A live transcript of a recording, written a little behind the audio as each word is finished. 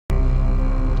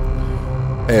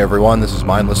Hey everyone, this is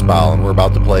mindlessbile, and we're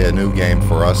about to play a new game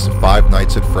for us, Five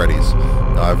Nights at Freddy's.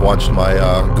 I've watched my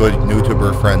good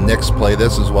YouTuber friend Nix play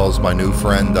this, as well as my new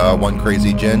friend One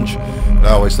Crazy Ginge. And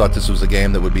I always thought this was a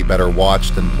game that would be better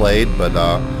watched than played, but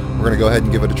we're going to go ahead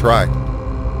and give it a try.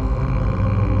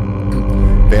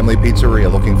 Family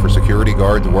Pizzeria looking for security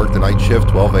guard to work the night shift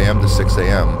 12 a.m. to 6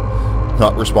 a.m.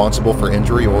 Not responsible for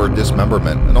injury or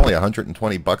dismemberment, and only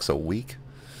 120 bucks a week?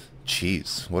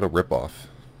 Jeez, what a ripoff.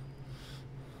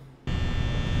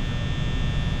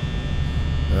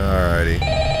 Alrighty.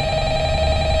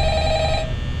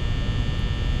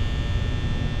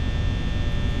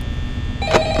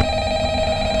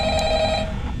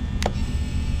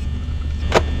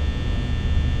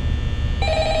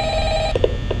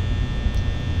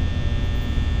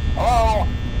 Hello?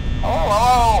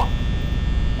 Hello?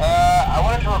 I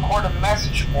wanted to record a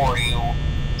message for you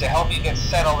to help you get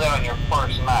settled in on your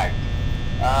first night.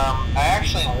 I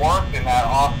actually worked in that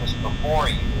office before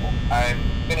you.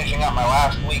 I'm finishing up my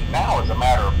last week now, as a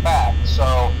matter of fact,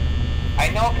 so I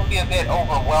know it can be a bit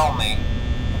overwhelming,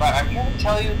 but I'm here to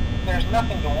tell you there's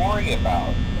nothing to worry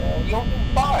about. You'll do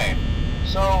fine.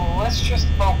 So let's just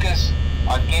focus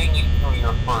on getting you through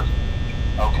your first week,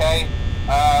 okay?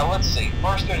 Let's see.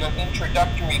 First, there's an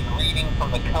introductory greeting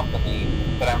from the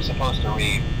company that I'm supposed to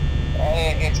read.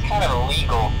 It's kind of a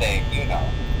legal thing, you know.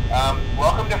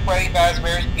 Welcome to Freddy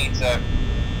Fazbear's Pizza,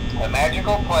 a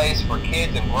magical place for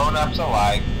kids and grown-ups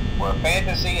alike, where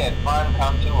fantasy and fun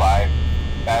come to life.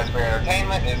 Fazbear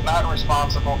Entertainment is not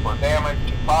responsible for damage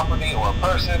to property or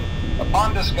person.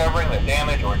 Upon discovering that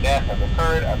damage or death has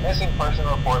occurred, a missing person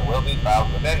report will be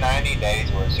filed within 90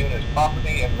 days or as soon as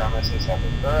property and premises have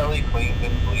been thoroughly cleaned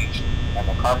and bleached and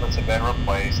the carpets have been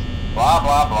replaced. Blah,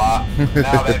 blah, blah.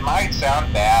 Now, that might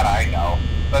sound bad, I know,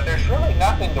 but there's really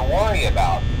nothing to worry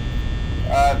about.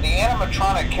 The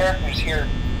animatronic characters here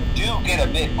do get a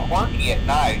bit quirky at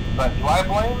night, but do I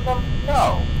blame them?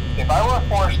 No. If I were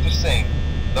forced to sing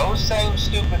those same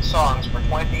stupid songs for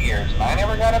 20 years and I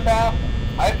never got a bath,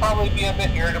 I'd probably be a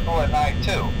bit irritable at night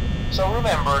too. So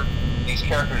remember, these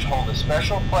characters hold a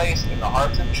special place in the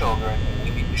hearts of children and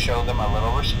we need to show them a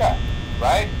little respect,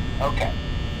 right? Okay.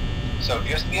 So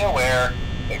just be aware,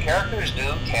 the characters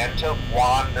do tend to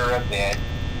wander a bit.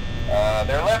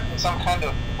 They're left in some kind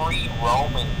of free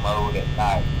roaming mode at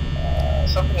night.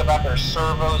 Something about their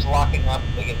servos locking up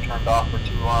if they get turned off for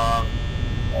too long.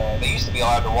 They used to be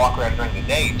allowed to walk around during the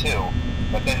day too,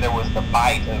 but then there was the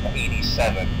bite of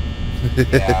 87.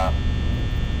 Yeah,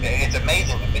 it's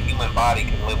amazing that the human body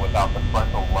can live without the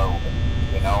frontal lobe,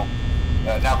 you know.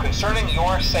 Now, concerning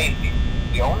your safety,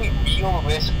 the only real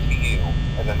risk to you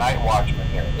as a night watchman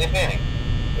here, if any,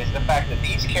 is the fact that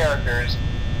these characters,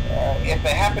 if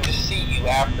they happen to see you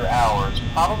after hours,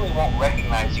 probably won't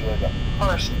recognize you as a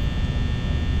person.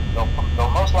 They'll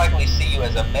most likely see you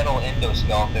as a metal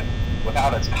endoskeleton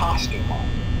without its costume on.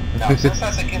 Now, since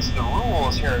that's against the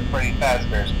rules here at Freddy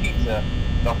Fazbear's Pizza,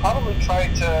 they'll probably try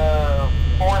to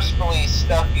forcefully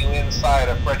stuff you inside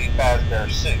a Freddy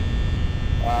Fazbear suit.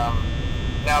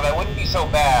 Now, that wouldn't be so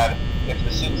bad if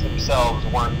the suits themselves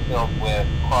weren't filled with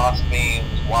cross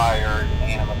beams, wires,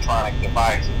 and animatronic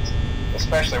devices,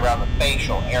 especially around the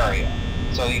facial area.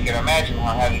 So you can imagine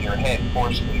how having your head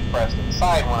forcefully pressed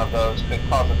inside one of those could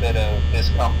cause a bit of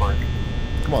discomfort.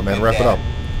 Come on, man, wrap it up.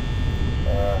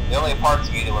 The only parts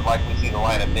of you that would likely see the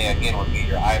light of day again would be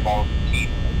your eyeballs and teeth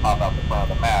when they pop out the front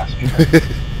of the mask.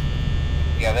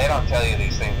 Yeah, they don't tell you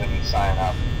these things when you sign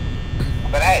up.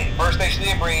 But hey, first station of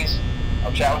the breeze.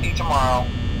 I'll chat with you tomorrow.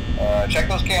 Check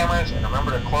those cameras and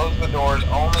remember to close the doors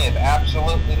only if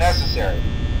absolutely necessary.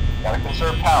 Gotta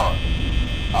conserve power.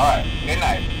 Alright, good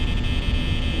night.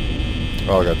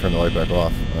 Oh, I gotta turn the light back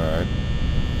off. Alright.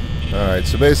 Alright,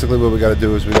 so basically what we gotta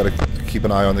do is we gotta keep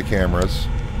an eye on the cameras.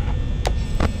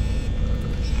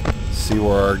 See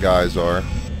where our guys are.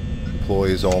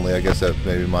 Employees only, I guess that's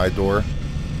maybe my door.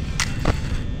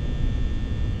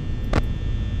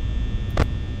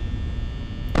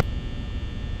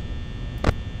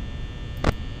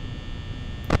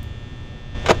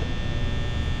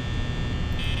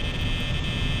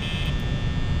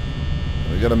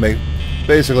 We gotta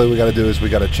basically what we gotta do is we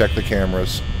gotta check the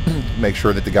cameras, make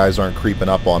sure that the guys aren't creeping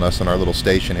up on us in our little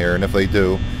station here, and if they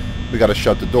do, we gotta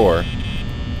shut the door.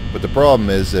 But the problem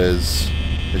is as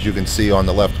you can see on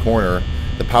the left corner,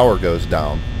 the power goes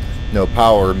down. No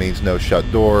power means no shut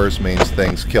doors, means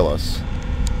things kill us.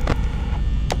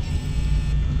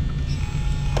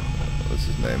 What's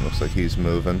his name? Looks like he's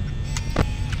moving.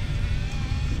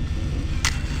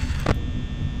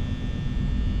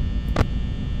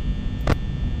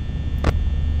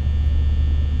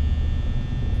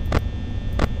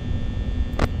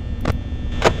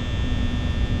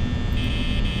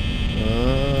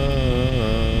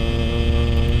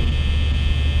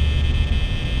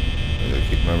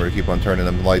 on turning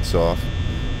them lights off.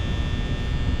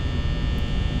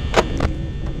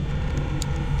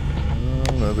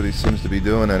 Oh, nobody seems to be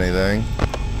doing anything.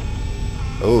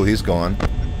 Oh, he's gone.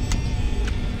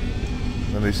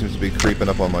 Nobody seems to be creeping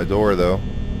up on my door, though.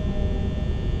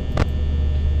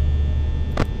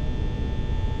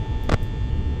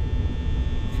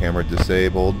 Camera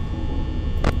disabled.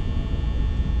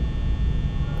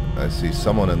 I see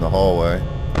someone in the hallway.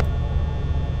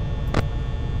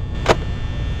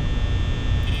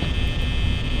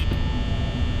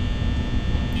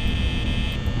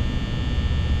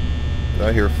 Did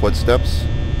I hear footsteps?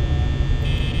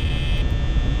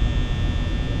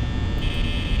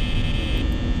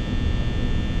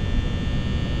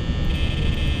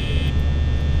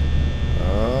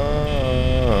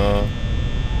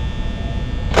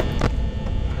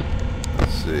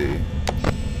 Let's see.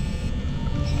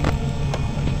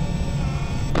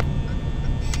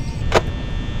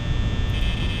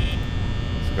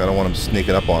 I don't want him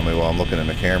sneaking up on me while I'm looking in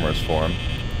the cameras for him.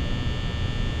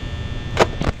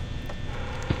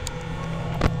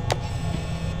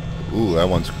 Ooh, that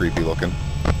one's creepy looking.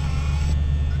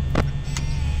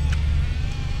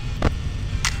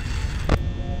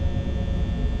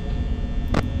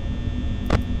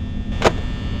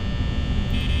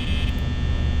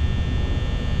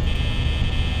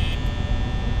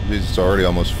 Jeez, it's already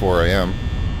almost 4 a.m.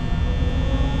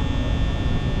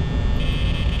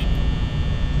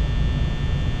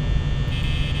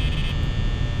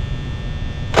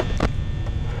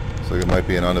 Looks like it might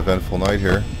be an uneventful night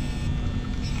here.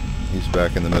 He's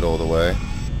back in the middle of the way.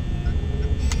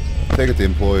 I take it the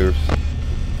employee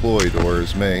door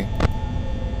is me.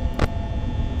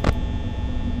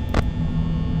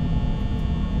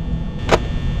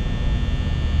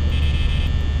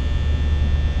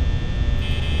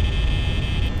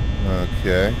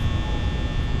 Okay.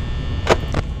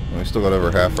 We still got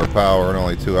over half our power and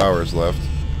only 2 hours left.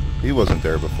 He wasn't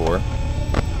there before.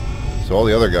 So all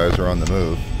the other guys are on the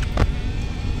move.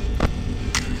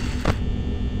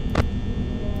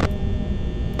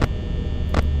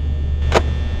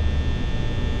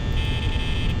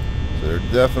 So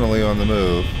they're definitely on the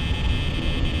move.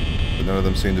 But none of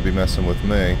them seem to be messing with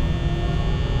me.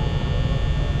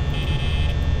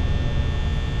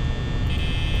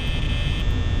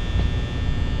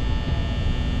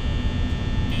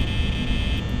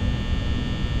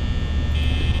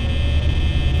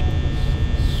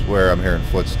 Where I'm hearing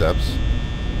footsteps.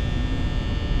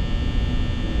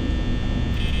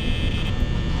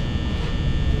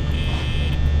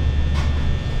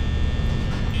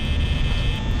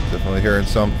 Definitely hearing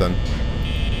something.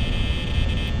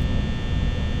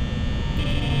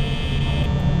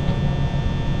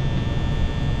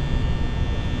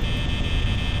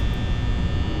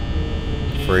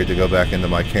 Afraid to go back into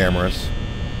my cameras.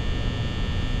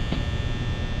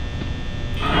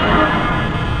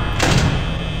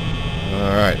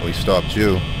 Alright, we stopped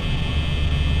you.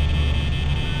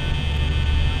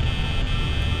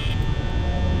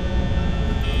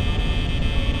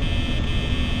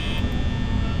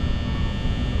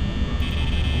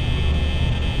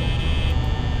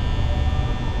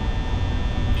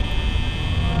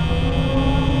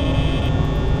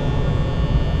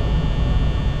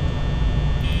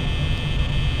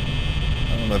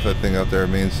 I don't know if that thing out there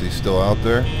means he's still out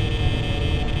there.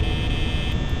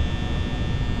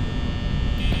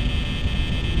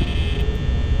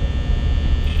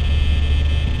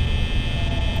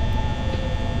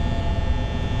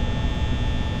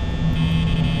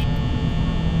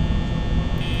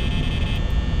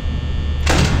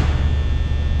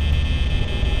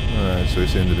 So we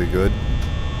seem to be good.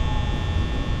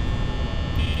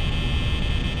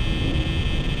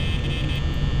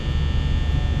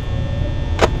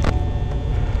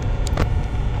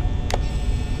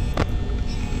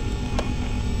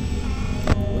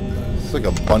 It's like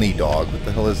a bunny dog. What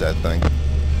the hell is that thing?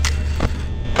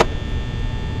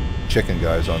 Chicken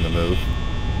guy's on the move.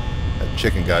 That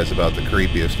chicken guy's about the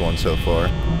creepiest one so far.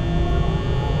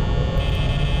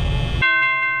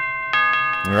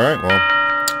 Alright, well,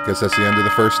 guess that's the end of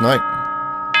the first night.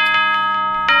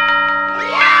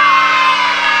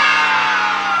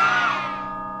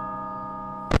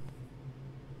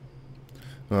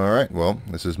 Alright, well,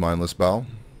 this is mindlessbile.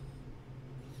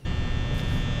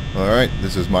 Alright,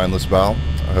 this is mindlessbile.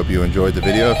 I hope you enjoyed the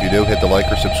video. If you do, hit the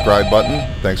like or subscribe button.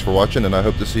 Thanks for watching, and I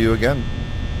hope to see you again.